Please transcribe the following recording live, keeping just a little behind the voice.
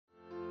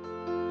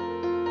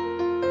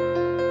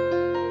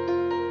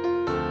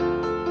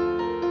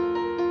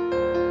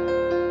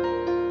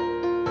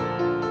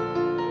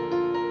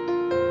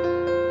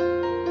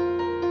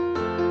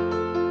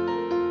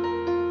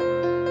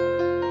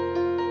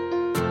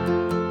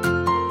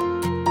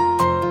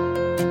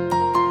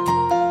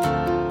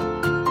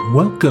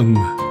Welcome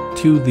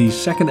to the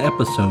second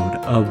episode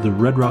of the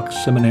Red Rock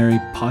Seminary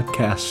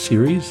podcast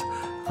series.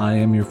 I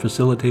am your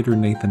facilitator,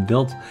 Nathan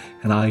Diltz,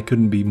 and I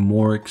couldn't be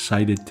more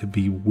excited to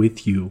be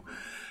with you.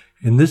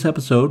 In this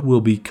episode,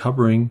 we'll be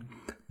covering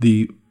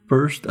the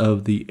first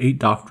of the 8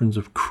 doctrines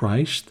of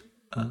Christ.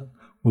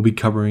 We'll be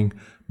covering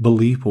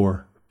belief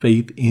or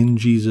faith in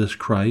Jesus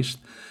Christ,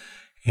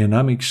 and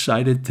I'm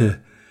excited to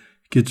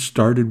get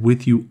started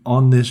with you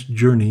on this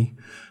journey.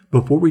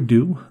 Before we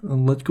do,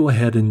 let's go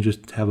ahead and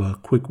just have a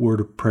quick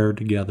word of prayer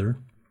together.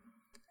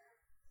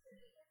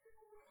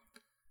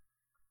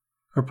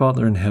 Our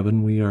Father in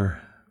heaven, we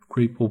are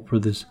grateful for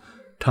this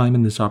time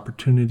and this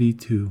opportunity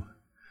to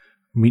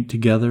meet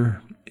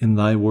together in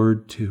Thy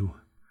Word to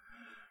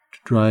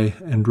try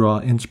and draw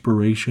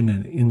inspiration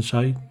and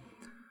insight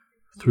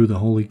through the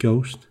Holy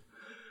Ghost.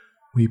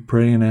 We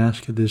pray and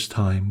ask at this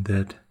time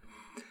that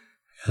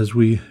as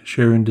we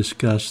share and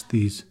discuss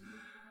these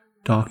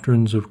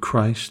doctrines of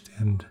Christ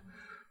and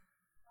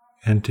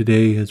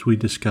today as we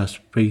discuss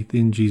faith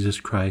in Jesus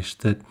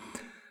Christ, that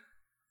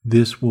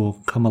this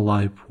will come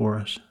alive for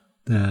us,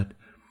 that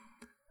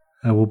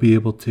I will be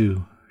able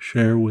to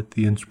share with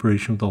the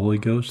inspiration of the Holy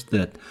Ghost,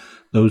 that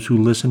those who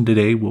listen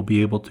today will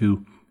be able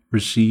to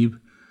receive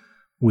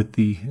with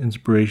the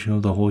inspiration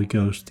of the Holy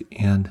Ghost,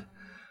 and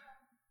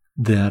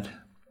that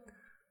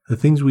the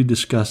things we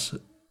discuss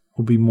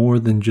will be more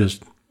than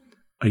just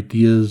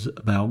ideas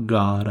about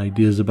God,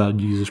 ideas about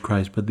Jesus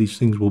Christ, but these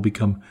things will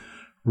become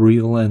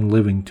real and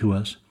living to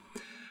us.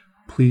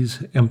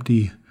 Please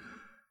empty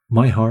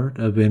my heart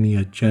of any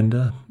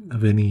agenda,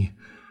 of any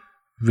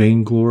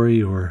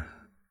vainglory or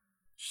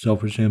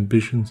selfish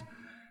ambitions.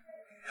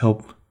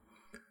 Help,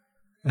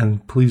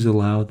 and please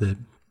allow that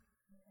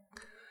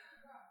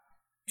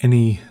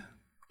any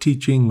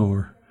teaching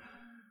or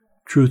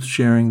truth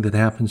sharing that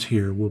happens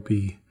here will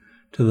be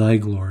to Thy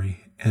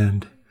glory,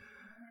 and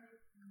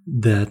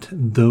that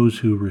those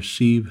who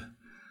receive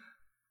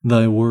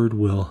Thy word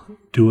will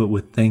do it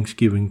with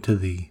thanksgiving to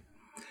Thee.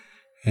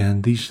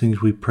 And these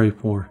things we pray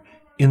for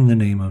in the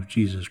name of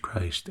Jesus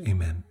Christ.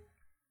 Amen.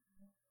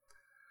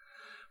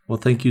 Well,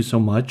 thank you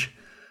so much.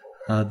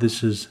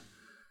 This is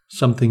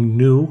something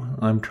new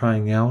I'm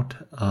trying out.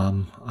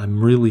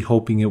 I'm really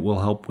hoping it will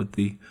help with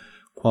the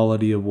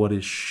quality of what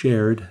is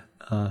shared.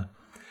 And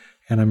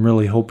I'm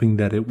really hoping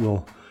that it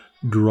will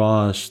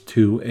draw us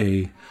to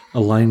a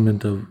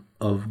alignment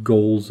of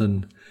goals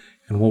and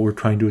what we're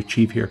trying to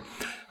achieve here.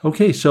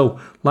 Okay, so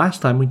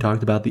last time we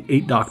talked about the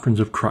 8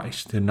 doctrines of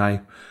Christ, and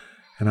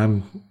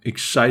I'm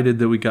excited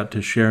that we got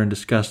to share and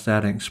discuss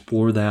that and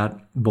explore that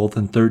both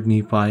in 3rd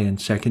Nephi and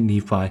 2nd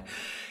Nephi.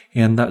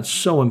 And that's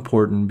so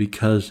important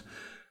because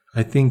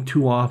I think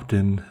too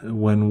often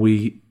when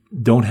we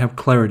don't have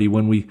clarity,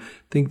 when we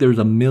think there's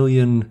a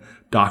million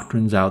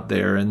doctrines out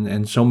there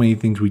and so many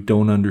things we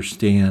don't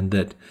understand,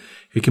 that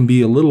it can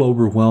be a little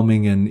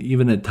overwhelming and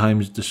even at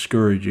times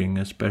discouraging,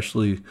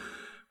 especially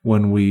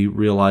when we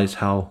realize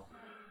how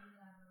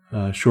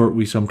short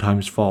we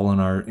sometimes fall in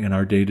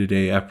our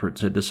day-to-day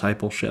efforts at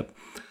discipleship.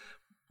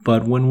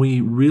 But when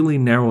we really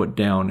narrow it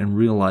down and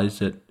realize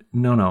that,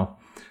 no,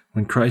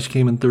 when Christ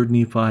came in 3rd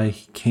Nephi,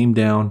 He came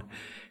down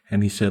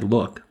and He said,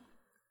 look,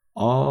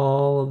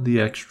 all of the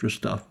extra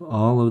stuff,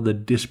 all of the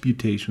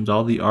disputations,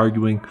 all the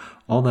arguing,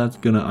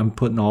 I'm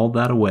putting all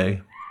that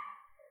away.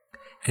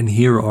 And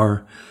here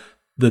are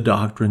the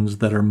doctrines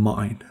that are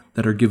mine,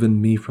 that are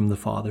given me from the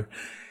Father.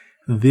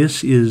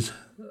 This is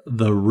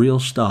the real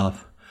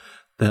stuff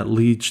that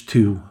leads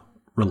to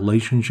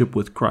relationship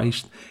with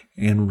Christ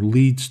and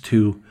leads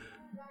to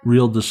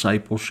real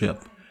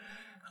discipleship.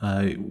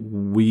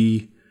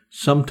 We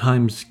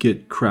sometimes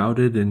get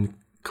crowded and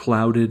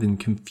clouded and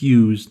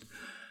confused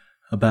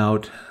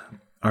about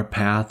our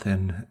path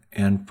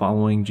and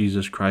following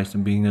Jesus Christ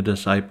and being a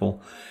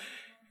disciple.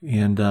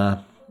 And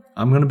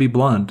I'm going to be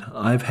blunt.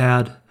 I've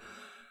had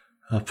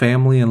a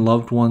family and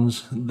loved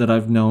ones that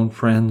I've known,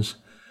 friends,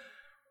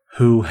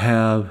 who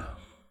have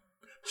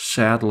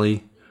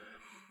sadly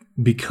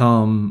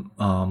become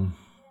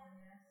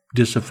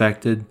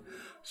disaffected.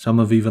 Some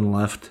have even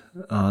left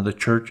the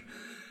church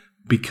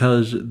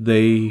because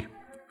they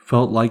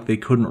felt like they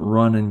couldn't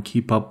run and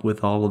keep up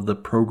with all of the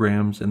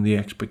programs and the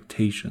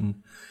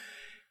expectation.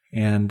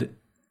 And,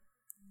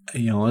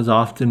 as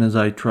often as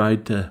I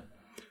tried to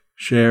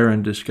share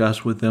and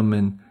discuss with them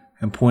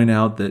and point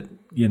out that,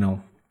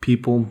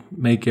 people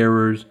make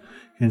errors,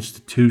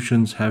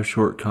 institutions have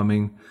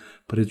shortcomings,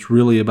 but it's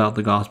really about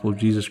the gospel of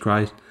Jesus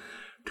Christ.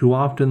 Too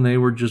often they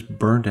were just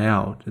burnt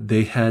out.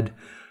 They had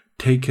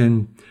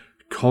taken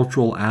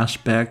cultural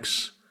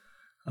aspects,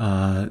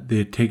 they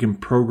had taken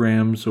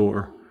programs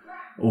or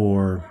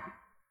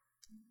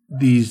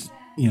these,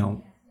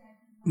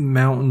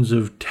 mountains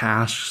of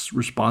tasks,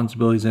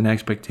 responsibilities, and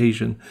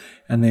expectation,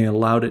 and they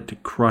allowed it to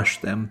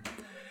crush them.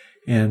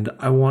 And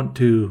I want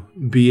to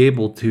be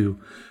able to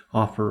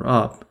offer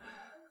up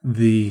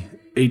the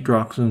 8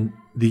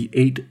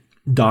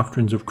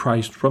 doctrines of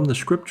Christ from the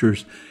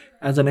Scriptures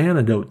as an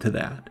antidote to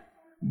that,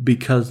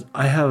 because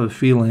I have a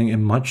feeling,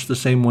 in much the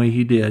same way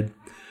He did,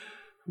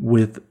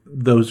 with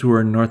those who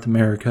are in North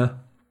America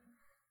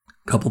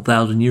a couple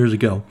thousand years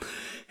ago.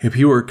 If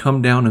he were to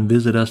come down and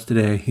visit us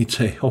today, he'd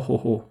say,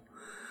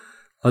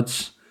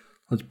 let's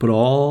put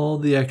all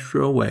the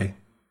extra away.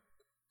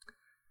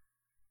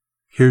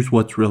 Here's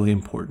what's really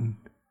important.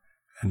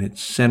 And it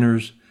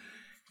centers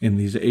in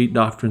these 8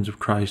 doctrines of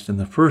Christ. And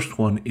the first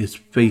one is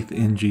faith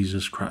in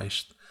Jesus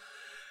Christ.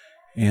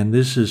 And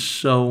this is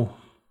so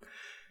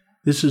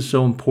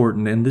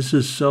important. And this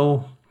is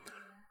so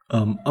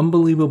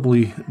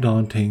unbelievably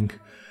daunting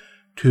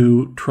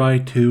to try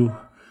to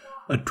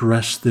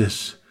address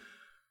this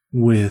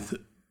with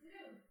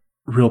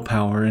real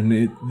power.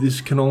 And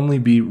this can only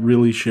be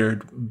really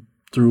shared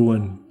through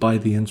and by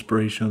the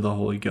inspiration of the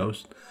Holy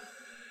Ghost.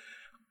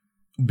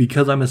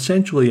 Because I'm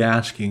essentially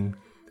asking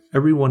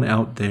everyone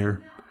out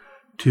there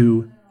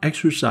to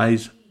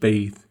exercise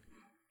faith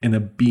in a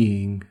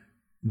being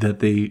that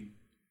they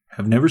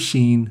have never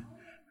seen,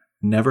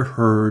 never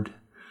heard,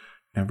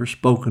 never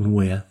spoken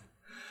with.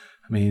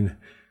 I mean,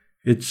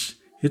 it's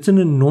an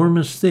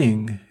enormous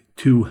thing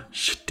to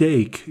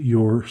stake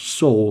your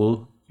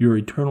soul, your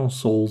eternal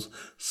soul's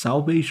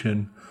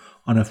salvation,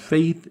 on a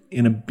faith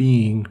in a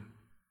being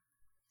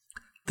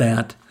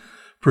that,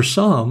 for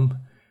some,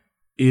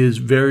 is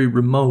very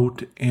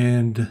remote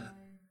and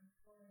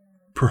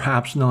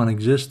perhaps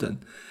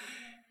non-existent.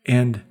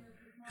 And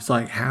it's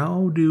like,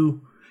 how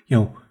do,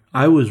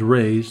 I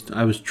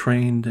was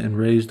trained and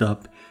raised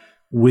up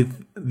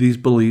with these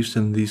beliefs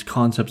and these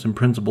concepts and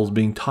principles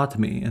being taught to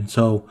me. And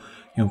so,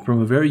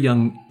 from a very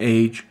young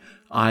age,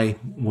 I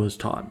was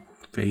taught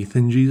faith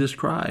in Jesus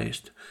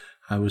Christ.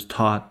 I was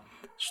taught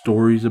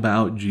stories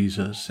about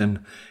Jesus,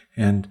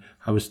 and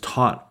I was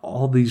taught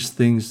all these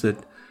things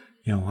that,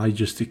 I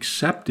just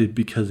accepted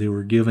because they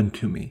were given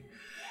to me.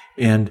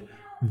 And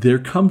there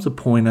comes a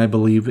point, I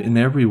believe, in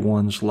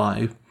everyone's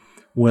life,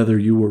 whether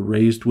you were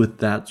raised with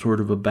that sort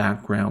of a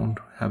background,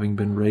 having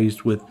been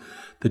raised with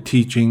the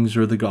teachings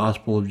or the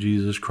gospel of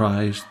Jesus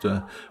Christ,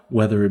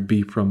 whether it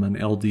be from an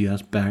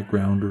LDS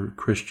background or a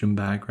Christian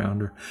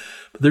background.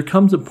 But there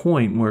comes a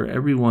point where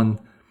everyone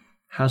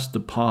has to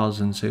pause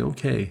and say,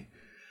 okay,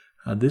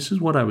 this is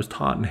what I was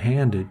taught and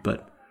handed,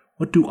 but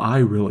what do I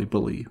really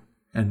believe?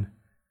 And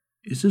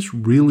is this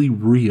really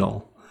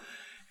real?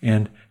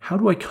 And how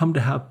do I come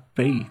to have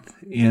faith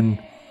in,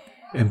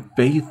 and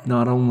faith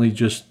not only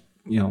just,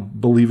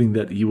 believing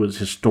that he was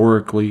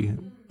historically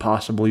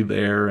possibly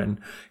there, and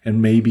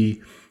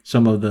maybe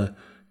some of the,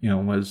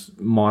 as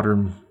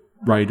modern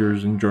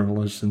writers and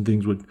journalists and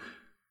things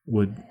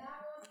would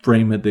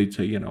frame it, they'd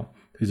say,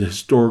 he's a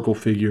historical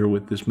figure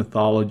with this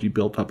mythology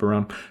built up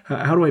around.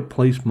 How do I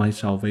place my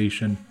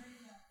salvation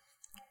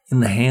in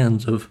the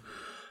hands of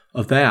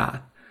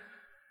that?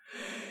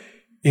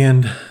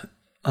 And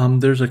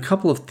there's a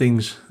couple of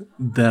things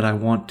that I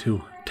want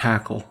to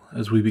tackle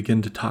as we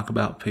begin to talk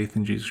about faith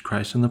in Jesus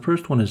Christ. And the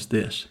first one is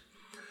this.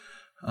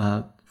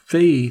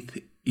 Faith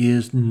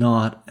is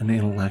not an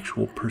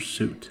intellectual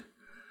pursuit.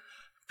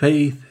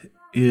 Faith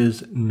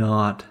is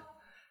not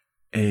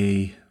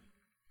a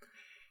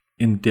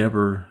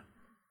endeavor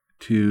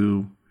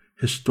to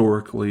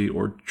historically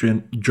or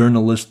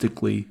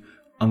journalistically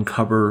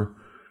uncover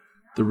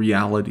the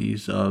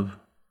realities of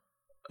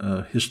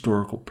a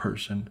historical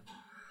person.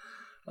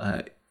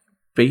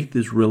 Faith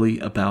is really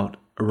about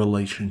a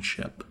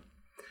relationship.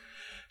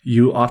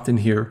 You often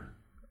hear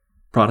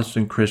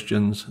Protestant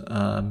Christians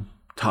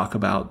talk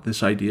about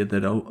this idea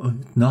that,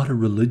 it's not a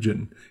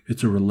religion,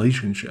 it's a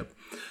relationship.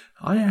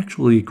 I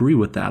actually agree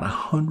with that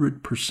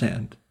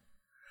 100%.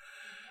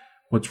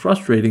 What's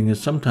frustrating is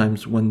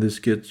sometimes when this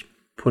gets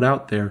put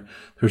out there,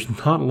 there's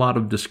not a lot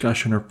of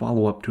discussion or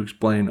follow-up to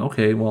explain,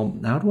 okay, well,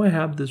 how do I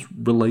have this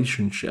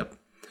relationship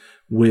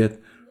with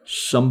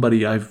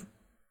somebody I've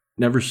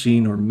never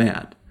seen or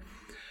met?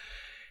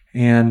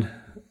 And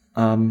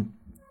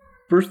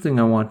first thing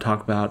I want to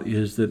talk about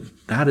is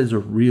that is a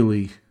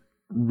really,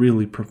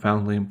 really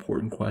profoundly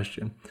important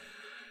question.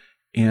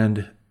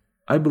 And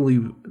I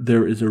believe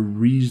there is a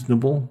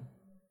reasonable,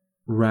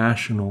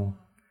 rational,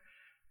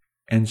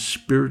 and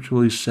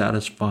spiritually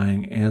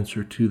satisfying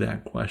answer to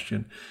that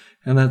question.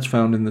 And that's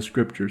found in the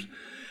scriptures.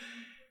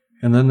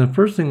 And then the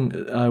first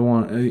thing I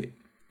want,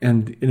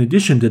 and in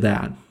addition to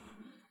that,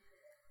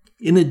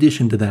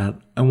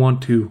 I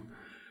want to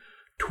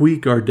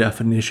tweak our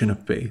definition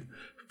of faith.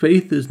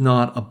 Faith is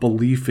not a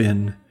belief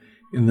in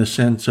the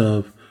sense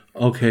of,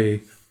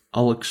 okay,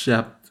 I'll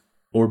accept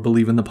or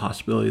believe in the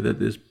possibility that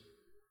this,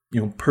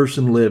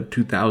 person lived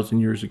 2,000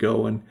 years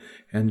ago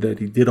and that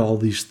he did all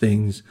these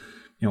things,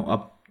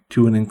 up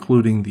to and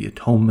including the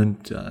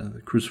atonement,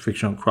 the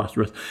crucifixion on the cross.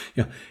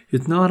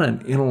 It's not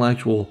an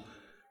intellectual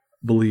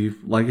belief.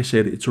 Like I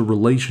said, it's a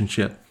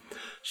relationship.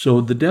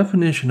 So the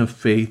definition of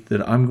faith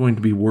that I'm going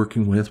to be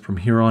working with from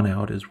here on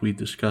out as we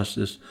discuss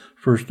this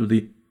first of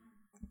the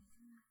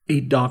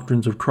 8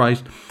 doctrines of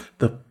Christ,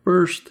 the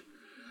first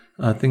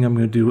thing I'm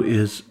going to do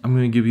is I'm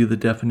going to give you the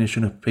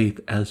definition of faith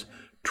as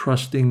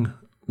trusting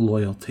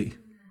loyalty.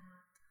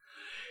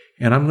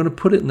 And I'm going to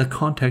put it in the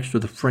context or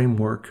the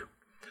framework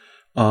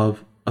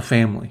of a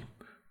family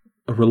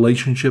a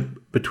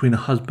relationship between a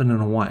husband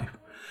and a wife.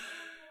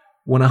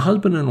 When a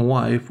husband and a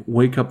wife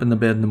wake up in the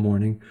bed in the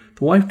morning,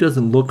 the wife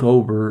doesn't look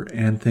over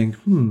and think,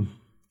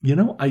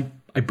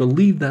 I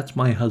believe that's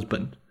my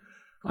husband.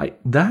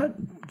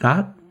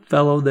 That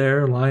fellow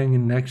there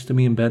lying next to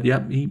me in bed,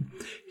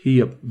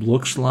 he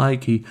looks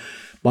like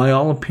by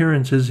all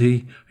appearances,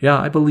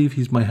 I believe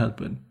he's my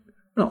husband.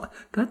 No,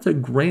 that's a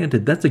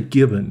granted, that's a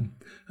given.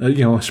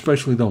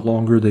 Especially the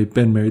longer they've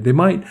been married. They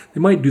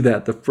might do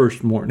that the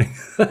first morning.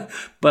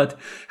 But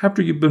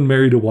after you've been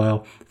married a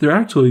while, there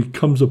actually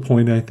comes a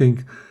point, I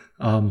think,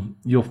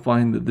 you'll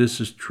find that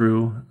this is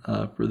true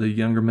for the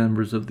younger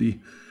members of the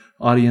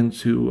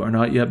audience who are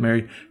not yet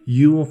married.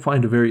 You will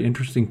find a very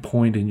interesting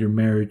point in your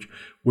marriage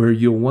where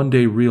you'll one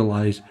day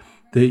realize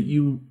that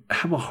you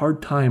have a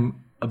hard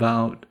time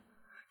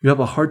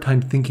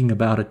thinking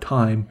about a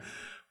time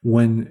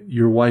when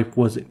your wife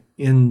wasn't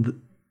in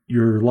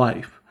your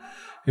life.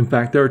 In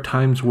fact, there are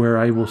times where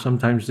I will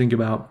sometimes think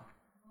about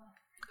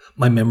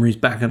my memories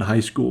back in high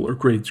school or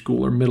grade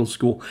school or middle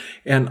school,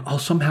 and I'll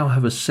somehow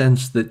have a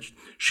sense that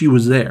she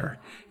was there,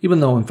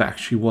 even though, in fact,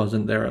 she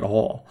wasn't there at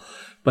all.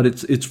 But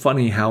it's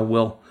funny how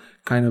we'll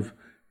kind of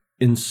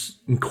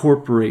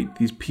incorporate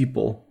these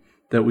people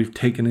that we've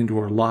taken into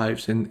our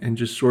lives and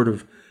just sort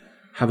of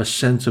have a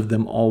sense of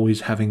them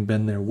always having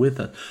been there with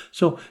us.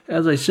 So,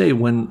 as I say,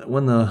 when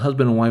the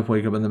husband and wife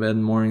wake up in the bed in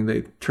the morning,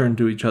 they turn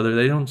to each other.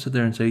 They don't sit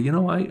there and say,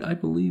 I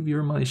believe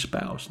you're my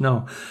spouse.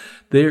 No,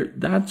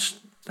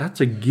 that's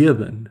a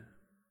given.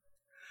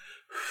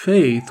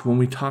 Faith, when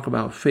we talk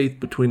about faith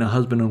between a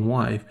husband and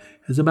wife,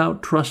 is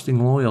about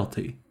trusting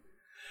loyalty.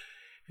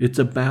 It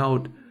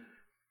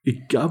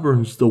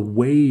governs the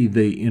way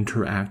they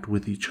interact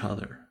with each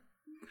other.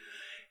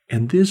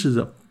 And this is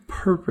a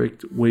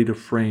perfect way to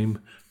frame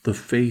the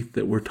faith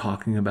that we're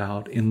talking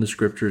about in the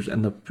scriptures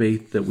and the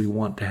faith that we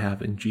want to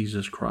have in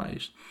Jesus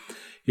Christ.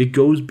 It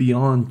goes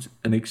beyond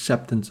an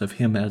acceptance of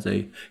him as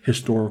a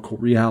historical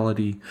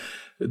reality,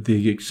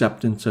 the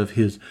acceptance of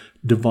his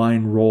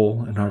divine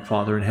role in our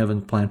Father in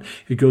Heaven's plan.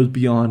 It goes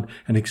beyond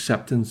an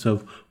acceptance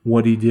of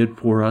what he did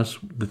for us,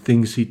 the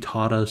things he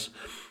taught us.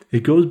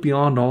 It goes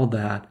beyond all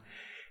that,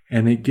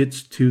 and it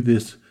gets to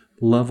this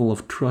level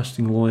of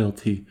trusting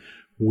loyalty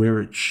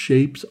where it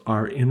shapes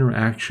our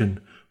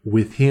interaction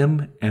with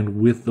him and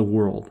with the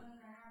world.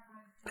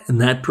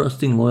 And that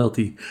trusting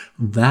loyalty,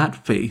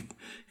 that faith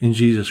in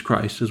Jesus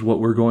Christ is what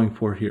we're going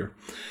for here.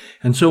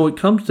 And so it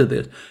comes to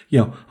this.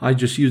 I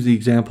just use the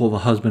example of a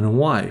husband and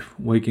wife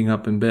waking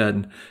up in bed.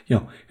 And,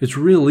 it's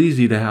real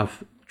easy to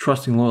have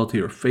trusting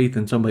loyalty or faith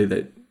in somebody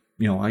that,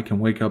 I can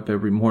wake up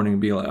every morning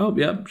and be like, oh,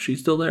 yeah, she's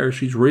still there.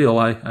 She's real.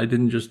 I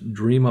didn't just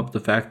dream up the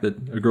fact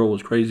that a girl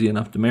was crazy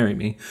enough to marry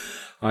me.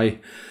 I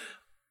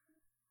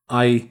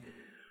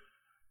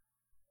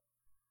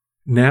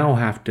now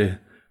have to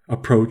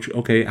approach,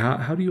 okay,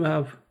 how do you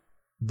have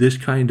this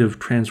kind of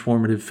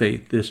transformative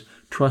faith, this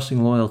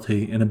trusting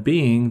loyalty in a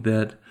being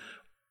that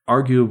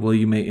arguably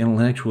you may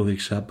intellectually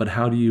accept, but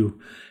how do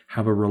you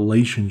have a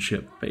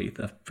relationship faith,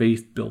 a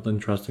faith built in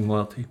trusting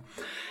loyalty?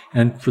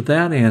 And for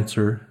that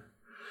answer,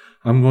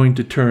 I'm going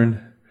to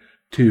turn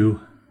to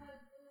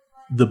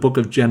the book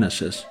of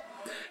Genesis.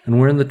 And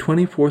we're in the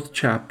 24th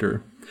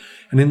chapter.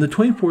 And in the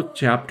 24th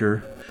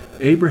chapter,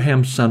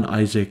 Abraham's son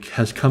Isaac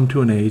has come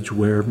to an age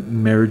where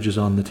marriage is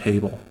on the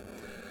table.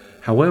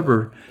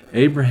 However,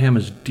 Abraham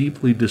is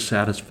deeply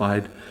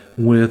dissatisfied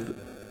with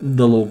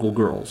the local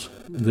girls.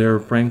 There are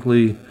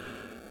frankly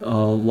a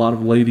lot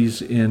of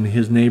ladies in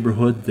his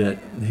neighborhood that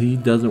he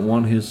doesn't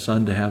want his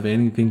son to have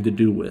anything to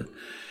do with.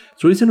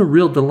 So he's in a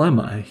real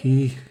dilemma.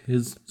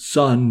 His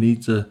son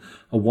needs a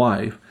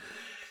wife.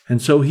 And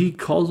so he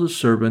calls a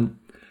servant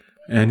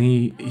and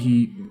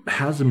he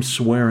has him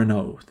swear an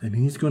oath. And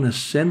he's going to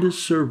send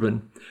his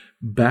servant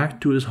back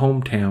to his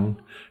hometown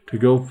to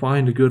go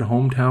find a good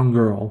hometown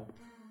girl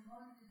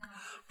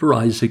for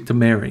Isaac to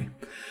marry.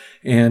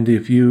 And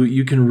if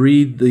you can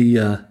read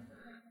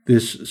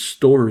this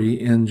story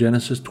in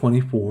Genesis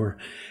 24,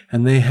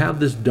 and they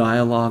have this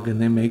dialogue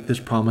and they make this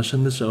promise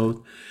and this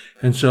oath.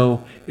 And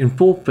so in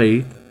full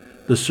faith,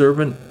 the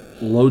servant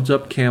loads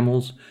up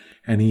camels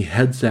and he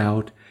heads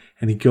out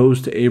and he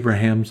goes to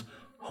Abraham's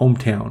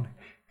hometown,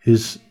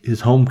 his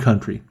home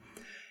country.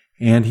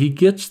 And he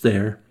gets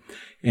there,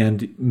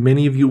 and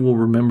many of you will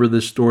remember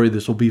this story.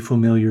 This will be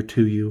familiar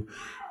to you.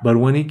 But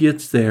when he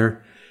gets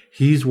there,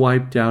 he's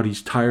wiped out.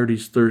 He's tired.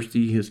 He's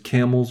thirsty. His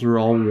camels are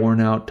all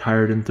worn out,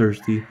 tired and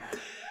thirsty.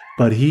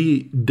 But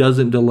he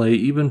doesn't delay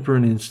even for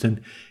an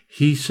instant.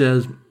 He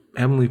says,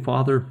 Heavenly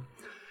Father,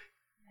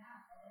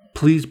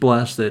 please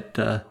bless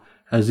that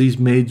as these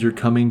maids are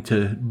coming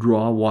to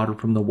draw water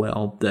from the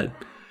well, that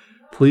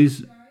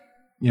please,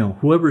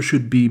 whoever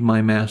should be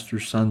my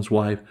master's son's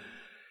wife,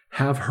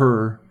 have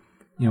her,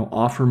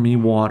 offer me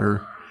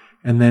water.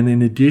 And then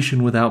in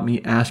addition, without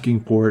me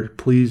asking for it,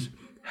 please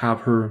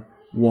have her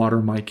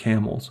water my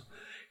camels.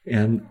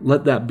 And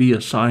let that be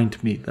a sign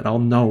to me that I'll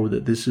know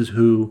that this is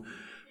who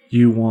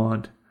you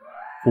want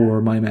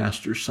for my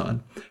master's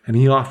son. And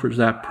he offers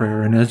that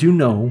prayer. And as you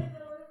know,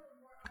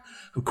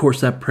 Of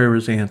course, that prayer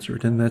is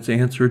answered, and that's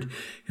answered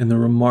in the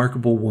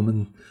remarkable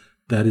woman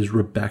that is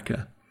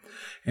Rebecca.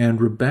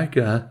 And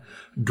Rebecca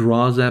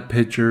draws that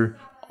pitcher,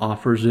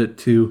 offers it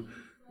to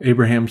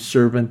Abraham's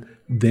servant.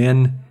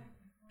 Then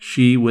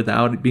she,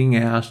 without it being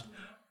asked,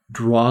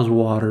 draws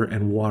water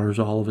and waters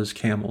all of his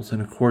camels.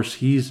 And of course,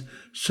 he's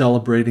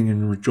celebrating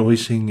and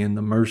rejoicing in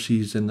the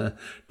mercies and the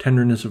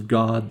tenderness of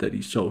God that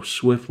he so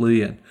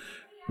swiftly and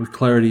with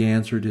clarity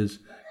answered his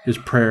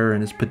prayer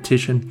and his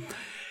petition.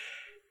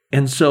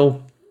 And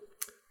so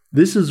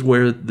this is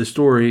where the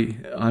story,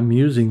 I'm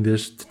using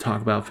this to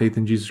talk about faith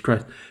in Jesus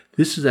Christ.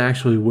 This is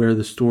actually where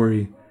the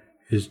story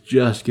is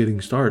just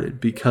getting started,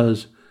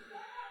 because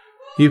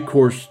he, of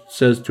course,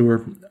 says to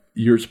her,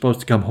 "You're supposed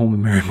to come home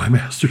and marry my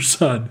master's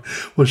son."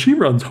 Well, she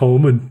runs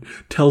home and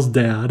tells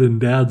Dad, and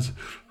Dad's,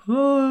 he's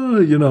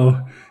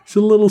a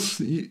little,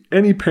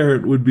 any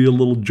parent would be a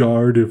little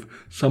jarred if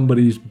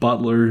somebody's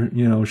butler,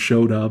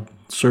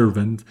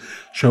 servant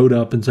showed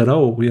up and said,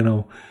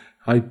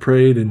 I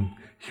prayed and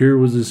here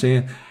was this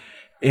answer.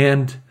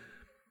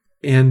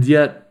 And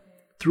yet,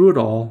 through it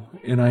all,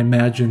 and I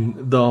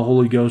imagine the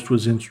Holy Ghost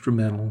was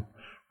instrumental.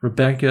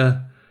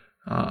 Rebecca,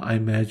 I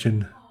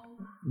imagine,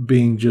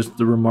 being just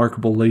the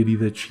remarkable lady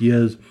that she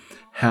is,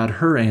 had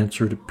her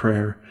answer to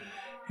prayer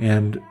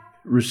and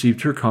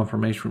received her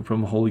confirmation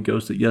from the Holy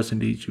Ghost that yes,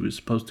 indeed, she was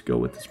supposed to go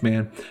with this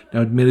man.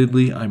 Now,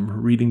 admittedly,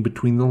 I'm reading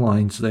between the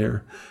lines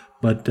there,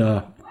 but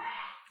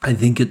I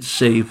think it's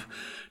safe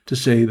to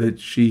say that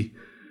she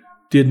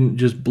didn't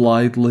just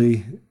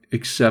blithely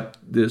accept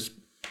this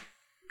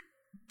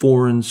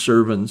foreign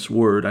servant's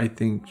word. I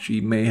think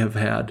she may have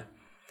had,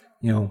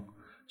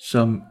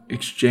 some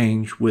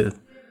exchange with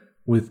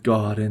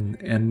God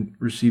and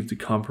received the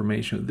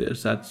confirmation of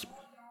this. That's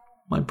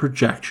my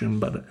projection,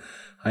 but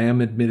I am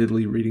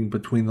admittedly reading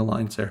between the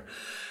lines there.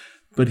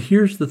 But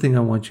here's the thing I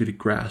want you to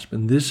grasp,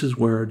 and this is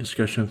where our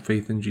discussion of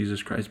faith in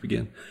Jesus Christ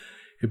begins.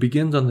 It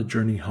begins on the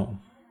journey home.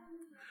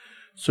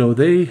 So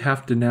they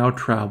have to now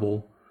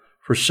travel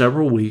for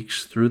several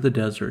weeks through the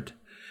desert,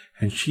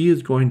 and she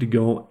is going to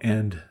go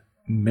and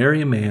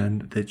marry a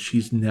man that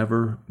she's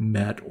never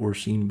met or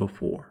seen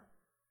before.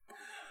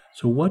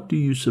 So what do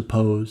you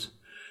suppose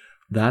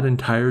that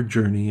entire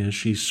journey, as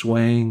she's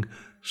swaying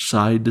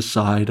side to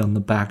side on the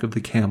back of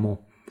the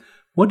camel,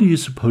 what do you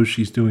suppose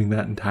she's doing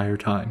that entire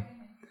time?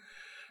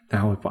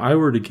 Now, if I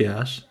were to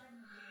guess,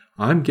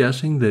 I'm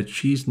guessing that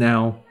she's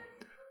now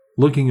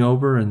looking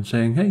over and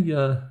saying,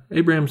 "Hey,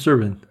 Abraham's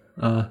servant,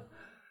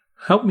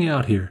 help me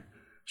out here.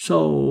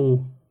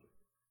 So,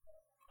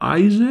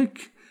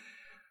 Isaac,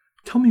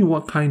 tell me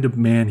what kind of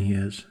man he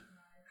is."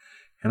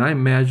 And I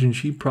imagine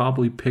she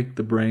probably picked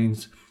the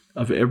brains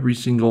of every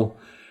single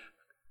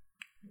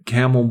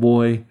camel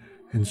boy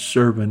and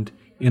servant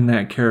in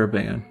that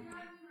caravan,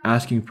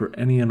 asking for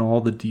any and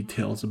all the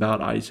details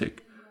about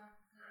Isaac,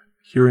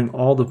 hearing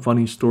all the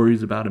funny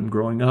stories about him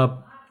growing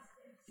up,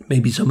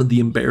 maybe some of the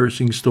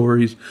embarrassing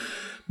stories,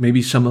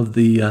 maybe some of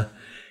the,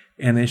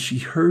 and as she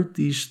heard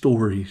these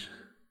stories,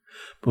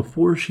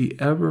 before she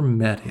ever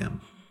met him,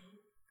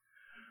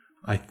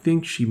 I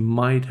think she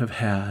might have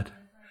had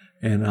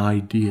an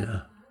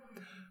idea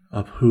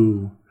of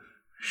who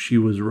she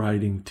was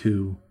writing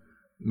to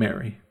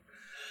marry.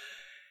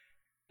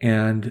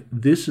 And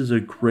this is a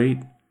great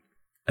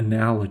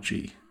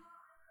analogy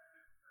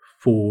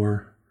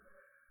for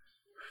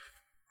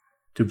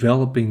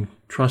developing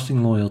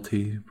trusting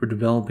loyalty, for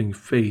developing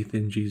faith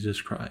in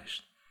Jesus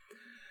Christ.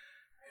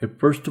 It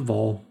first of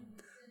all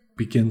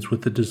begins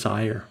with a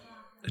desire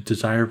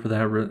for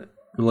that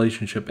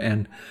relationship.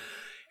 And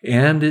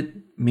it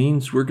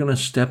means we're going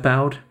to step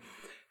out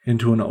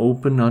into an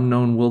open,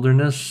 unknown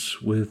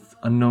wilderness with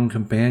unknown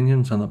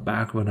companions on the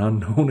back of an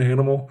unknown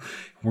animal.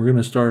 We're going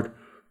to start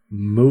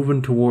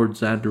moving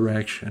towards that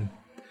direction.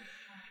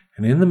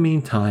 And in the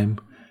meantime,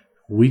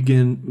 we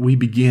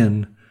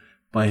begin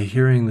by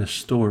hearing the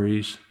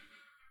stories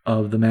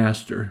of the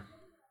master's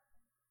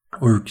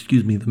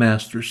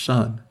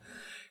son.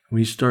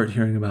 We start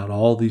hearing about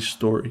all these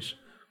stories,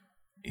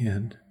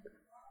 and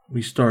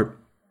we start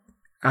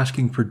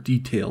asking for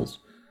details.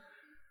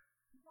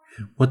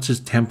 What's his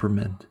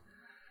temperament?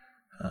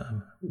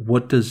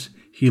 What does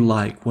he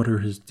like? What are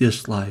his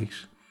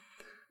dislikes?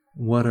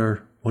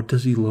 What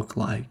does he look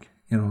like?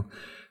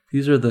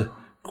 These are the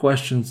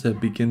questions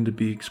that begin to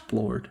be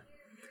explored.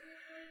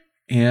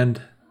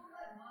 And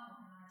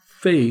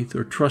faith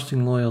or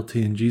trusting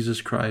loyalty in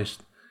Jesus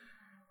Christ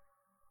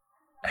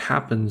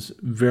happens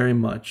very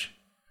much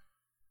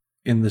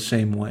in the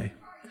same way.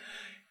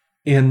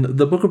 In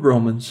the book of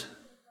Romans,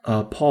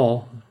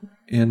 Paul,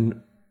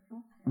 in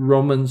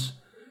Romans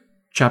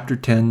chapter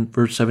 10,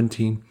 verse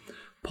 17,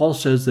 Paul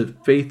says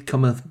that faith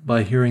cometh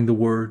by hearing the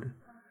word,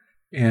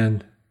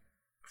 and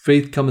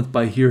faith cometh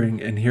by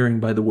hearing, and hearing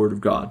by the word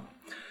of God.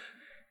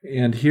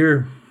 And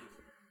here,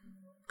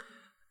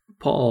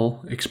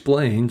 Paul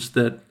explains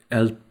that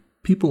as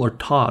people are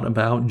taught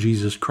about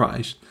Jesus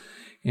Christ,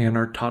 and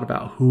are taught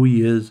about who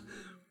he is,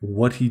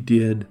 what he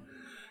did,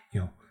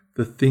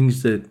 the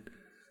things that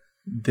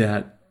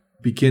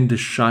begin to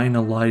shine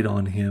a light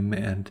on him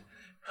and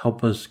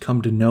help us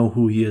come to know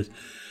who he is.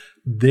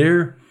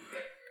 There,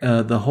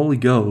 the Holy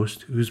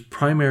Ghost, whose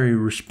primary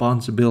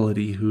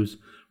responsibility, whose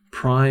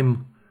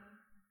prime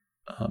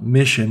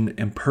mission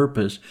and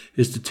purpose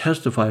is to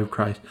testify of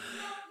Christ.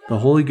 The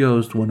Holy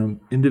Ghost, when an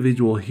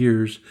individual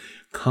hears,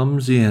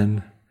 comes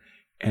in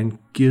and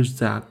gives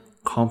that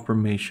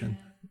confirmation,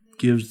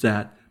 gives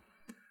that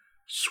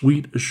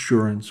sweet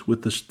assurance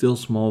with the still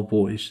small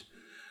voice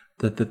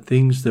that the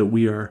things that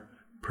we are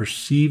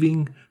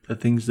perceiving, the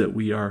things that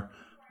we are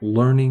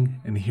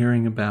learning and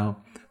hearing about,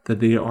 that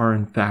they are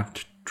in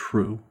fact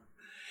true.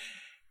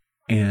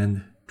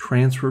 And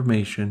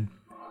transformation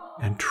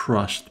and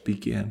trust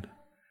begin.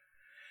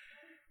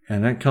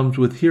 And that comes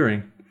with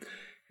hearing.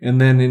 And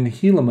then in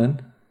Helaman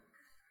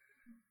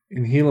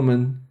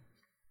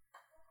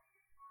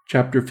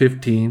chapter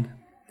 15,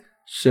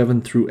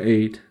 7 through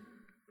 8,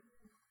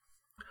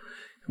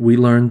 we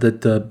learn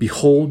that,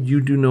 behold, you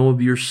do know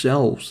of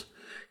yourselves.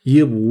 Ye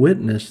have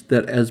witnessed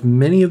that as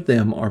many of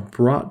them are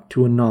brought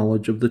to a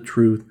knowledge of the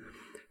truth,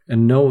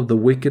 and know of the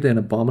wicked and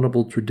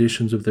abominable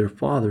traditions of their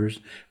fathers,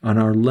 and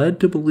are led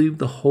to believe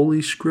the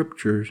holy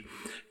scriptures,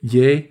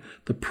 yea,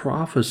 the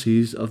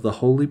prophecies of the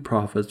holy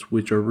prophets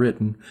which are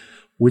written,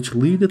 which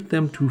leadeth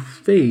them to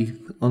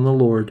faith on the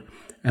Lord,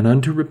 and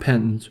unto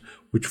repentance,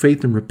 which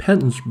faith and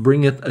repentance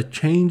bringeth a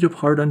change of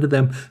heart unto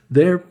them.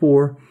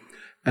 Therefore,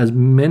 as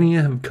many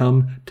have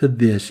come to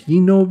this, ye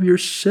know of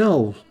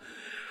yourselves,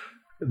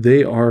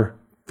 they are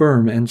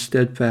firm and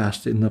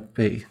steadfast in the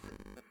faith,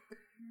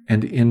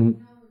 and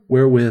in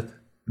wherewith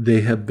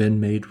they have been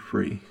made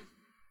free.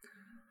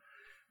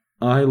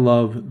 I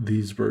love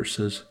these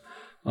verses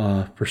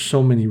for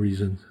so many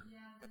reasons.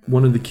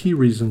 One of the key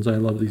reasons I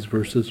love these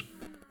verses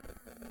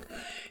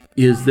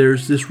is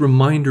there's this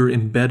reminder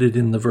embedded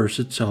in the verse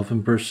itself,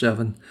 in verse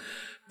 7,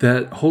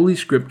 that Holy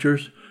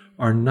Scriptures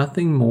are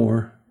nothing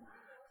more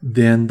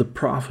than the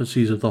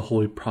prophecies of the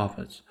holy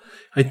prophets.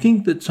 I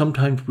think that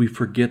sometimes we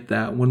forget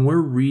that when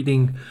we're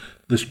reading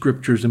the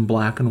Scriptures in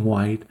black and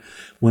white,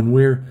 when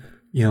we're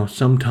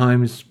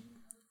sometimes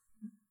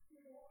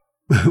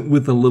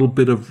with a little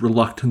bit of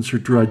reluctance or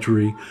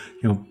drudgery,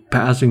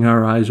 passing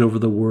our eyes over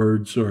the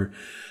words, or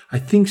I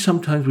think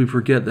sometimes we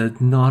forget that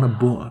it's not a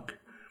book.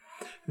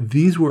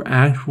 These were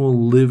actual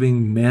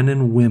living men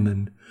and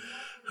women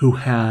who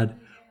had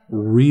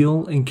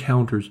real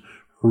encounters,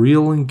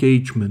 real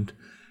engagement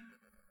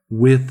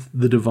with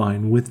the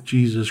divine, with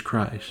Jesus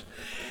Christ.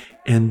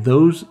 And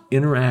those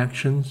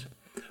interactions,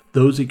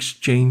 those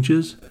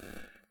exchanges,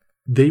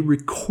 they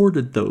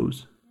recorded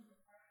those.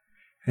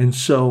 And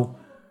so,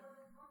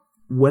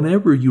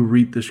 whenever you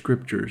read the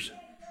Scriptures,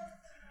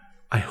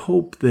 I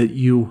hope that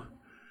you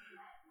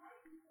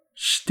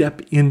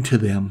step into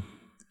them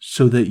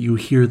so that you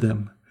hear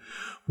them.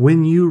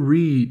 When you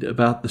read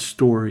about the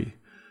story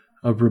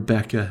of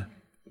Rebekah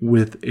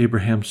with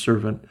Abraham's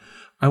servant,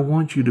 I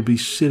want you to be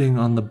sitting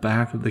on the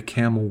back of the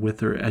camel with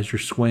her as you're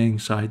swaying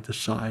side to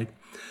side.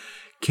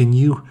 Can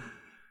you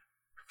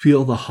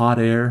feel the hot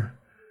air,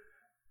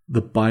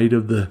 the bite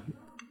of the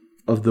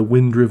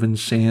wind-driven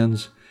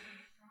sands,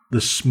 the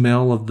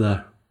smell of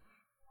the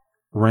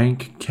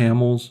rank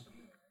camels?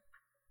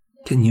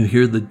 Can you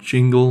hear the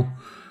jingle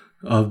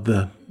of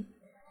the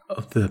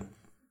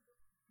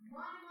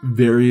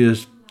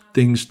various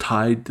things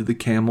tied to the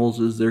camels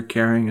as they're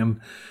carrying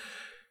them?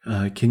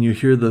 Can you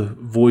hear the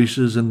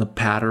voices and the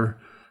patter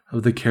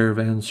of the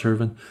caravan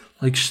servant?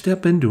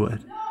 Step into it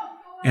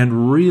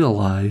and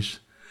realize,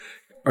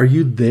 are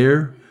you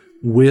there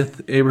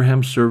with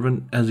Abraham's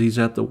servant as he's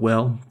at the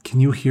well?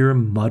 Can you hear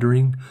him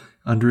muttering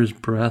under his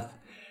breath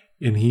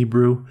in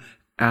Hebrew,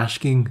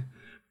 asking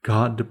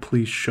God to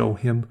please show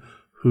him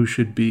who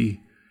should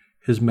be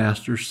his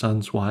master's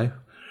son's wife?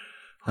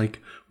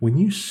 When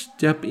you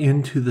step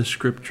into the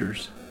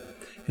Scriptures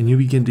and you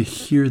begin to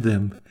hear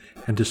them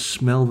and to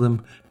smell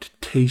them, to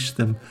taste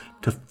them,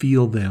 to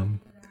feel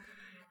them,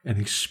 and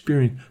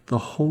experience, the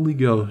Holy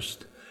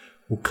Ghost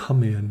will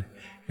come in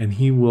and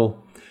he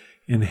will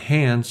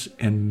enhance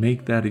and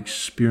make that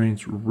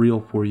experience real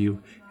for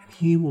you. And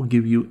he will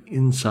give you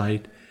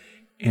insight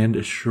and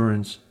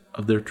assurance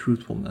of their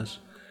truthfulness.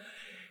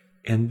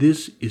 And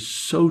this is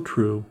so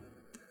true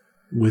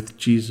with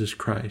Jesus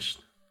Christ.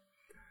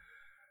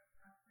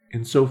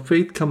 And so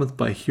faith cometh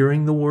by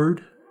hearing the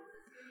word.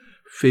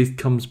 Faith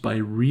comes by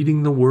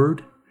reading the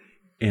word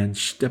and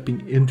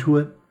stepping into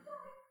it.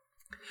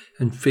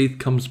 And faith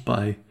comes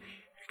by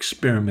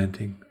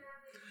experimenting.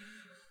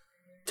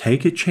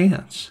 Take a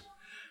chance.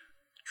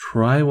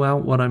 Try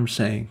out what I'm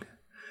saying.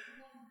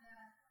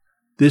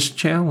 This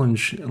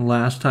challenge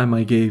last time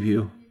I gave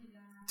you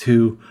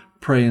to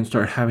pray and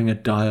start having a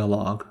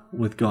dialogue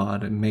with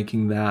God and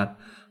making that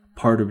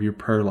part of your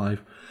prayer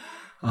life,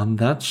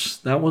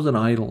 that was an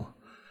idol.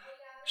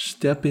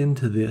 Step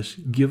into this.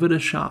 Give it a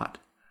shot.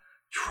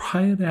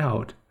 Try it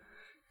out.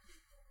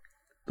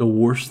 The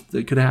worst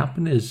that could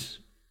happen is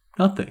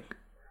nothing.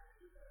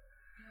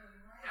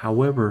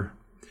 However,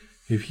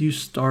 if you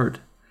start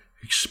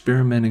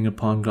experimenting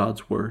upon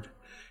God's word,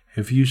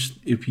 if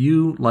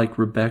you like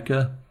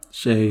Rebekah,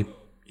 say,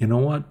 you know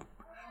what?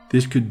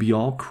 This could be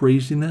all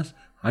craziness.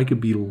 I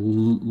could be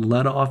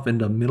led off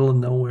into the middle of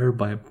nowhere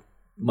by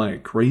a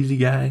crazy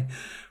guy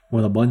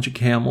with a bunch of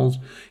camels.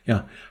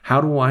 Yeah. How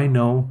do I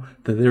know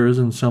that there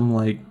isn't some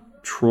like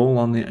troll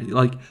on the,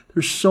 like,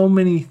 there's so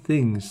many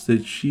things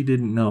that she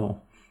didn't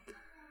know.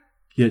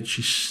 Yet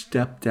she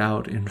stepped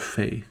out in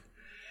faith.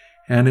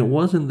 And it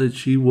wasn't that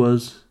she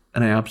was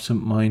an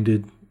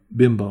absent-minded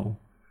bimbo.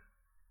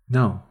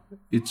 No,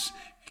 it's,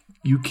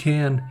 you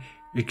can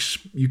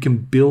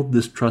build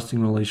this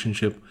trusting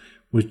relationship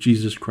with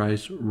Jesus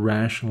Christ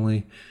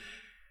rationally,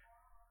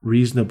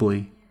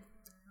 reasonably,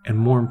 and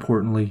more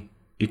importantly,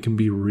 it can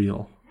be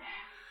real.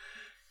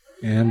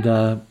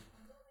 And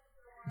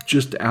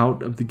just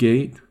out of the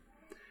gate,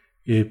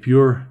 if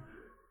you're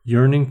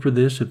yearning for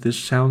this, if this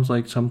sounds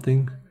like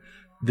something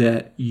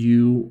that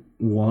you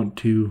want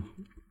to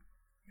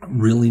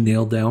really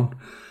nail down,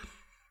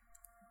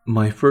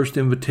 my first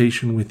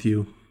invitation with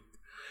you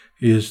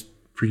is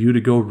for you to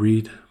go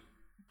read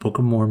Book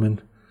of Mormon,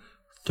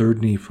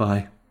 3rd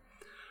Nephi,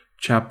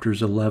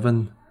 chapters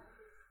 11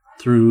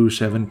 through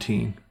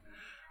 17.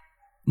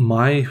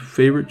 My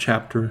favorite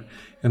chapter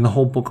in the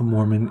whole Book of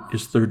Mormon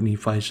is 3rd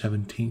Nephi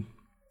 17.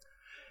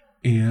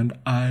 And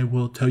I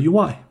will tell you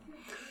why.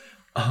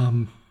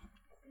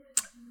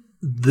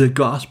 The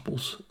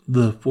Gospels,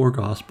 the 4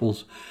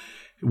 Gospels,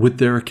 with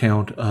their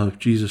account of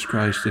Jesus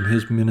Christ and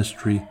his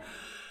ministry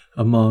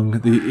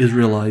among the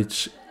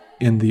Israelites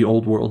in the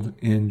Old World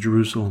in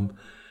Jerusalem,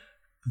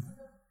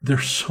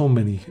 there's so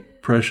many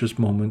precious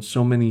moments,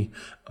 so many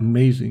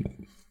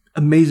amazing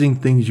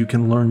things you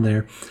can learn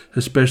there,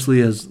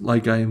 especially as,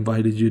 like I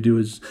invited you to do,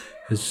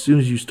 as soon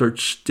as you start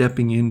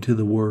stepping into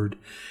the Word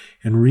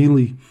and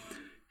really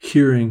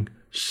hearing,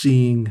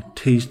 seeing,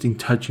 tasting,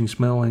 touching,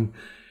 smelling,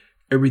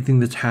 everything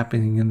that's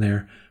happening in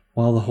there,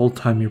 while the whole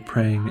time you're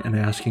praying and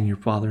asking your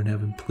Father in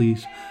heaven,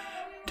 please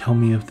tell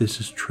me if this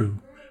is true.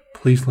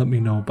 Please let me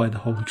know by the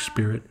Holy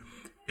Spirit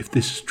if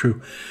this is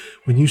true.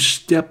 When you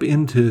step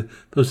into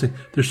those things,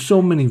 there's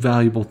so many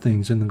valuable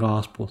things in the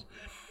Gospels.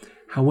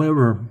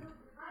 However,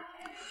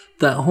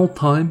 that whole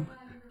time,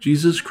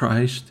 Jesus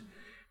Christ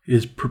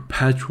is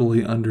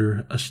perpetually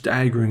under a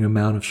staggering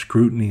amount of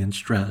scrutiny and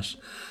stress.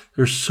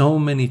 There's so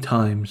many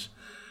times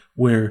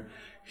where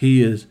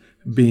he is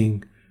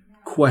being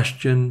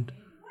questioned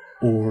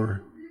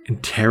or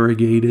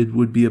interrogated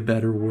would be a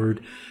better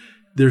word.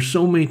 There's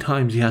so many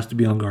times he has to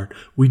be on guard.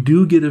 We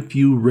do get a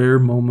few rare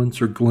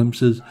moments or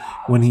glimpses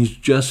when he's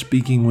just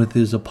speaking with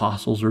his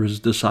apostles or his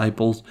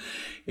disciples,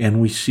 and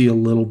we see a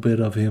little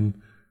bit of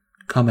him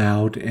come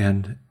out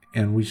and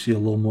we see a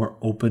little more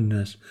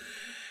openness.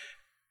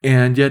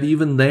 And yet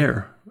even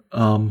there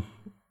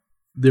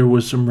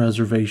was some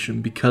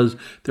reservation because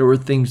there were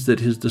things that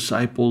his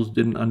disciples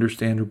didn't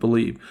understand or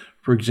believe.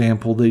 For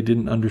example, they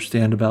didn't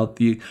understand about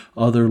the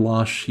other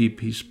lost sheep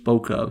he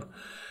spoke of.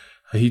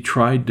 He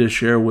tried to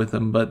share with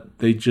them, but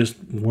they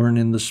just weren't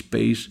in the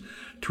space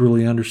to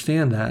really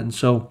understand that. And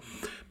so,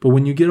 but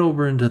when you get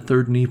over into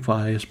 3rd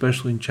Nephi,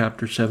 especially in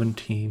chapter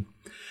 17,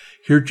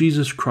 here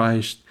Jesus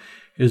Christ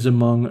is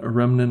among a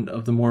remnant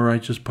of the more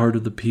righteous part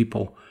of the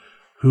people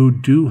who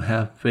do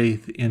have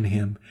faith in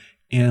him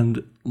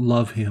and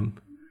love him.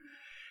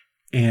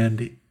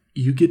 And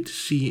you get to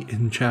see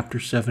in chapter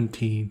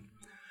 17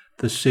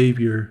 the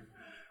Savior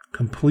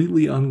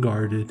completely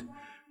unguarded,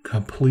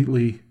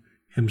 completely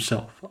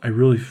himself. I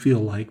really feel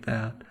like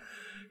that.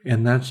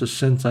 And that's the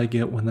sense I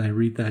get when I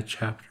read that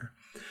chapter.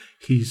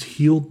 He's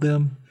healed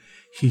them.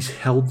 He's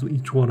held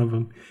each one of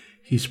them.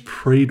 He's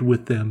prayed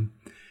with them.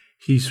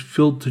 He's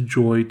filled to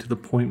joy to the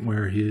point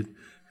where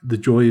the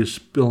joy is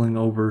spilling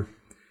over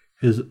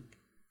his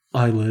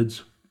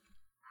eyelids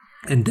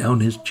and down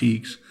his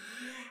cheeks.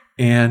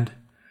 And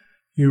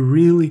you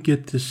really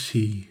get to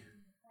see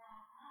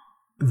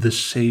the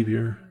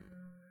Savior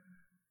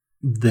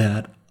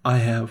that I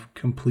have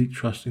complete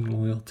trust and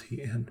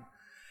loyalty in.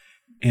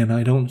 And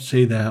I don't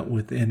say that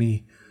with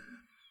any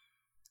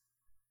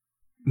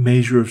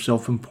measure of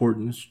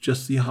self-importance,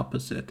 just the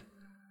opposite.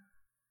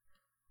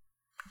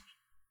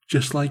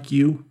 Just like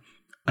you,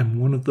 I'm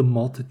one of the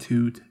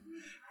multitude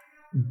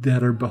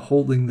that are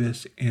beholding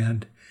this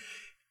and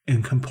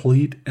in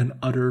complete and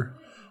utter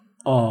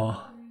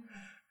awe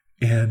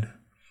and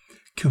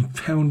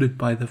confounded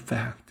by the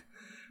fact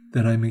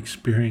that I'm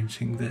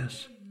experiencing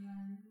this.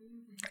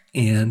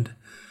 And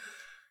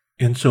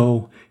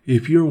so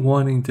if you're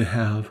wanting to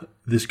have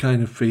this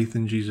kind of faith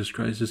in Jesus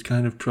Christ, this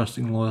kind of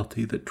trusting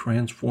loyalty that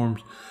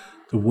transforms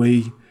the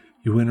way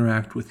you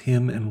interact with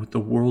him and with the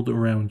world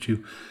around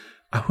you,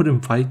 I would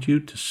invite you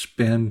to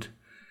spend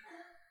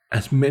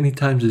as many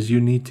times as you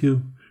need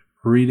to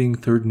reading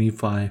 3rd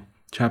Nephi,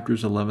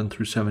 chapters 11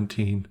 through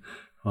 17.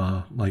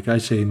 Like I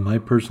say, my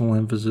personal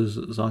emphasis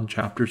is on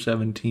chapter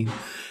 17.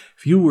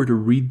 If you were to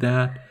read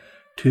that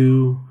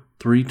 2-3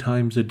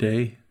 times a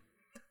day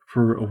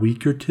for a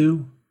week or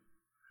two,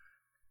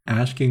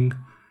 asking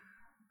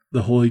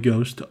the Holy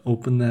Ghost to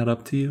open that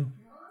up to you,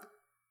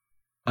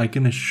 I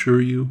can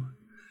assure you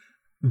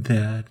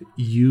that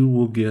you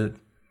will get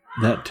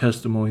that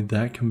testimony,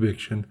 that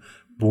conviction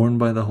born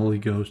by the Holy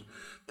Ghost,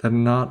 that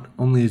not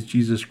only is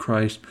Jesus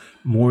Christ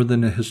more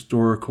than a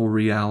historical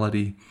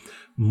reality,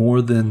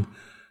 more than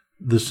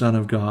the Son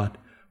of God,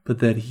 but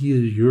that he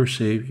is your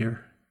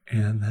Savior,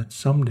 and that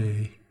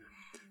someday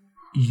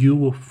you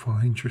will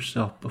find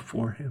yourself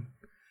before him,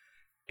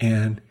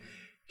 and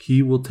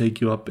he will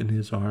take you up in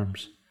his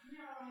arms,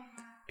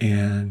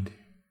 and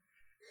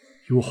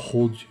he will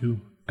hold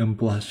you and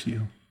bless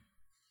you.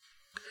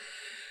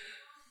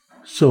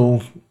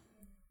 So,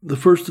 the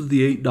first of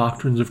the 8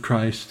 doctrines of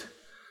Christ,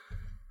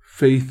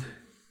 faith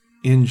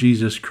in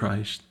Jesus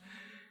Christ.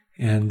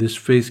 And this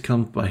faith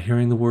comes by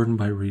hearing the word and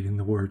by reading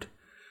the word.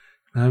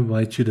 And I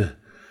invite you to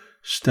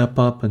step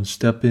up and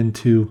step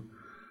into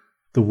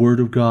the word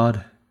of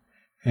God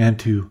and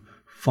to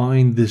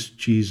find this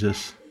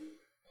Jesus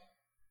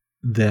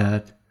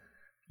that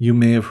you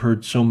may have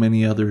heard so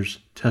many others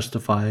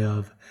testify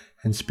of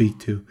and speak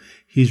to.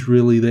 He's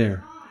really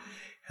there.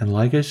 And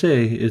like I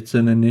say, it's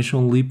an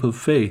initial leap of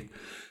faith.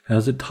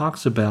 As it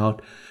talks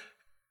about,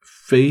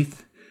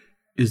 faith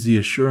is the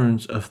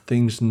assurance of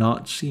things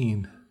not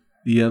seen,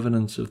 the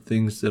evidence of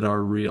things that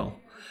are real.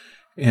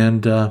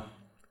 And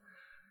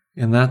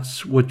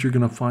that's what you're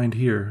going to find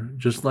here.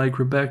 Just like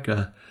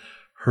Rebecca,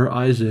 her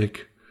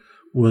Isaac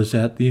was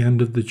at the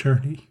end of the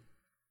journey,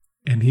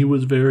 and he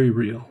was very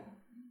real.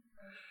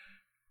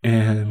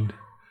 And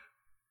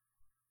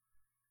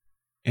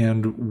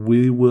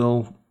we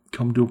will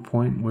come to a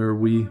point where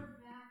we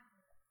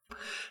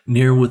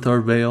near with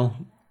our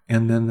veil,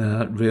 and then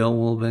that veil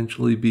will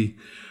eventually be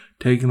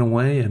taken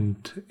away,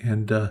 and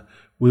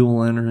we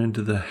will enter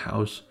into the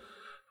house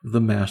of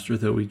the Master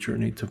that we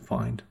journey to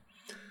find.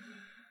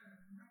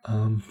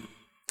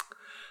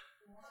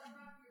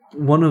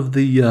 One of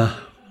the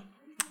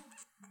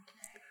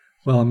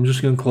I'm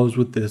just going to close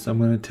with this. I'm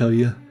going to tell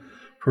you,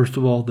 first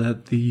of all,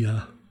 that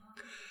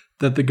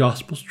the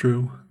gospel's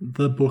true.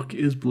 The book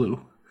is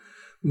blue.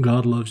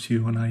 God loves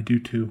you, and I do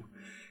too.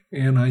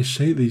 And I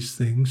say these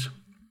things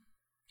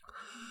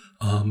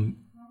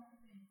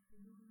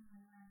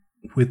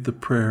with the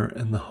prayer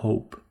and the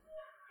hope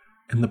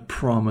and the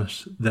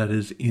promise that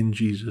is in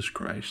Jesus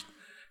Christ.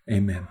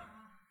 Amen.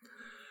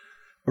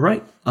 All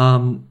right.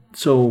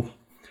 So,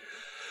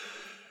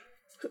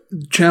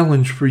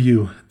 challenge for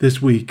you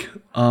this week.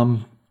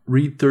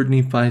 Read 3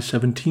 Nephi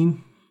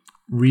 17.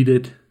 Read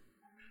it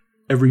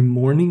every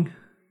morning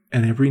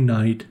and every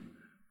night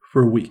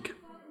for a week.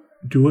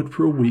 Do it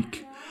for a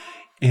week.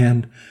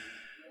 And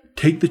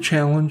take the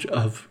challenge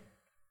of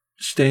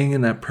staying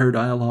in that prayer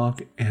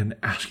dialogue and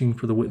asking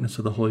for the witness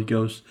of the Holy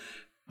Ghost,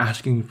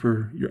 asking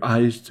for your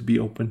eyes to be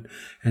open,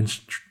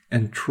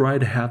 and try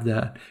to have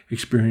that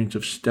experience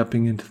of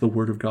stepping into the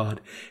Word of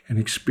God and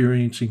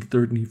experiencing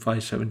 3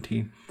 Nephi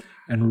 17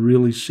 and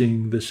really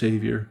seeing the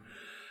Savior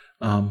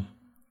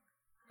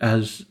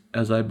as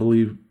I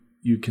believe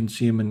you can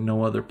see him in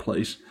no other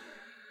place.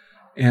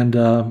 And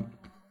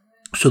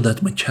so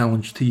that's my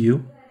challenge to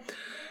you.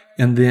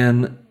 And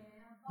then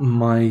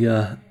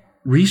my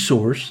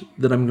resource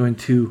that I'm going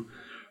to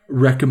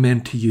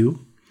recommend to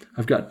you,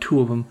 I've got 2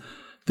 of them.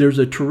 There's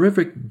a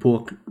terrific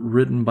book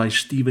written by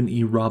Stephen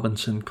E.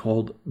 Robinson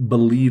called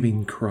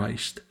Believing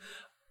Christ.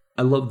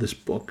 I love this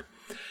book.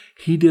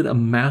 He did a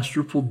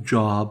masterful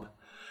job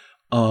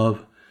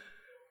of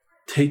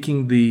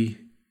taking the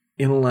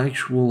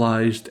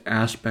intellectualized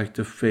aspect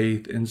of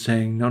faith and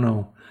saying,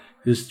 no,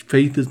 this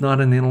faith is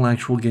not an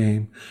intellectual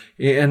game.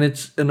 And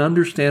it's an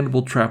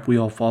understandable trap we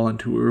all fall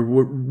into.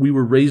 We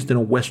were raised in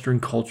a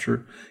Western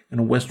culture, in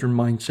a Western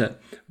mindset,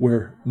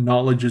 where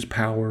knowledge is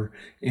power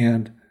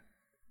and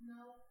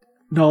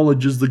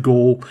knowledge is the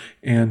goal,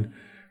 and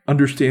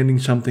understanding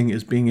something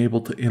is being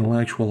able to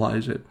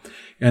intellectualize it.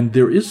 And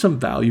there is some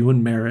value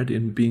and merit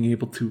in being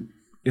able to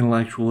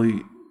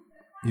intellectually,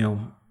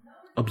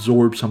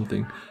 absorb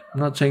something. I'm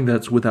not saying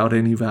that's without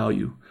any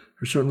value.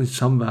 There's certainly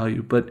some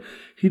value, but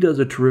he does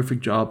a terrific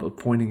job of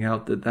pointing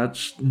out that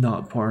that's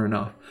not far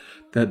enough,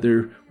 that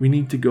we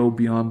need to go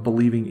beyond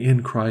believing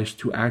in Christ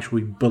to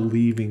actually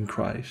believing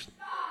Christ.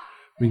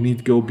 We need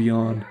to go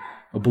beyond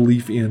a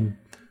belief in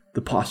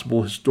the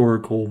possible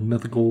historical,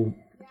 mythical,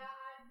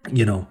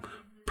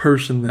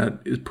 person that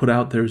is put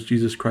out there as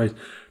Jesus Christ,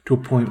 to a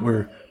point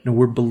where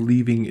we're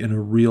believing in a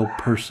real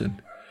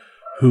person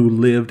who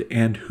lived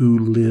and who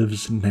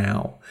lives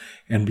now,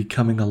 and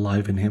becoming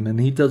alive in him.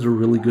 And he does a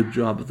really good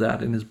job of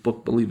that in his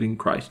book, Believing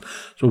Christ.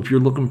 So if you're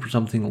looking for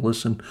something to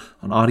listen,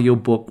 an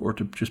audiobook, or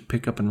to just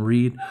pick up and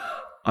read,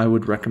 I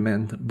would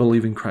recommend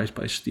Believing Christ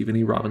by Stephen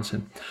E.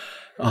 Robinson.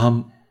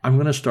 I'm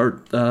going to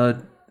start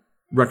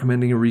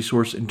recommending a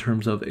resource in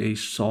terms of a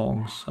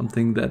song,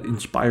 something that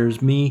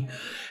inspires me.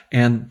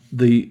 And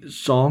the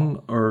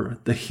song, or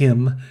the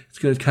hymn, it's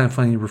kind of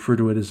funny to refer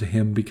to it as a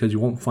hymn because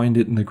you won't find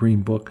it in the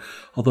Green Book,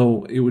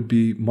 although it would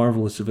be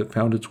marvelous if it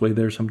found its way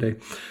there someday.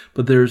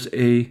 But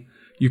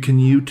you can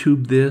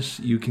YouTube this,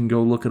 you can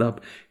go look it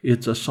up.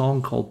 It's a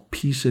song called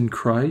Peace in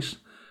Christ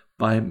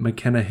by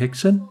McKenna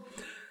Hickson.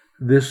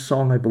 This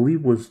song, I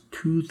believe, was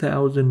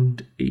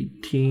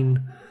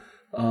 2018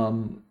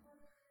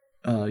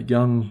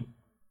 young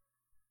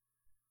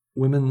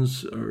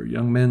women's or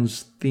young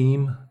men's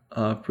theme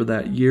for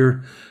that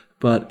year,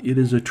 but it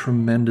is a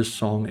tremendous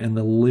song, and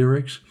the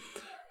lyrics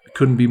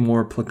couldn't be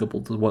more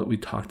applicable to what we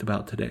talked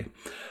about today.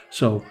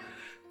 So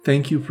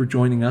thank you for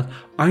joining us.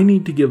 I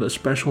need to give a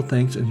special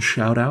thanks and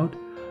shout out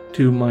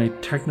to my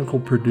technical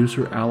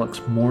producer,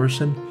 Alex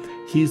Morrison.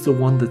 He's the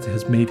one that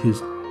has made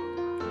his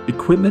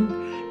equipment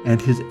and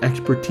his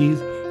expertise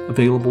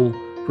available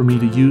for me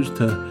to use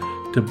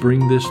to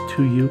bring this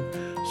to you.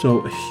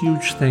 So a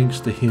huge thanks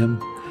to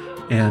him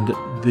and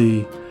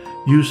the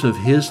use of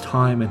his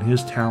time and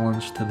his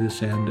talents to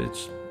this end.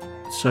 It's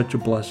such a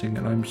blessing,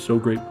 and I'm so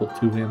grateful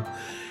to him.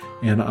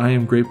 And I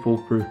am grateful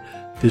for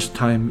this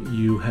time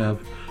you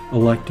have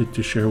elected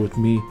to share with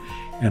me,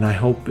 and I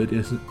hope it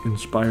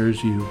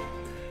inspires you,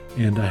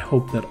 and I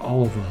hope that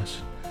all of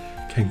us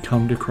can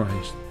come to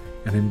Christ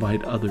and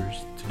invite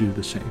others to do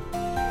the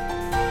same.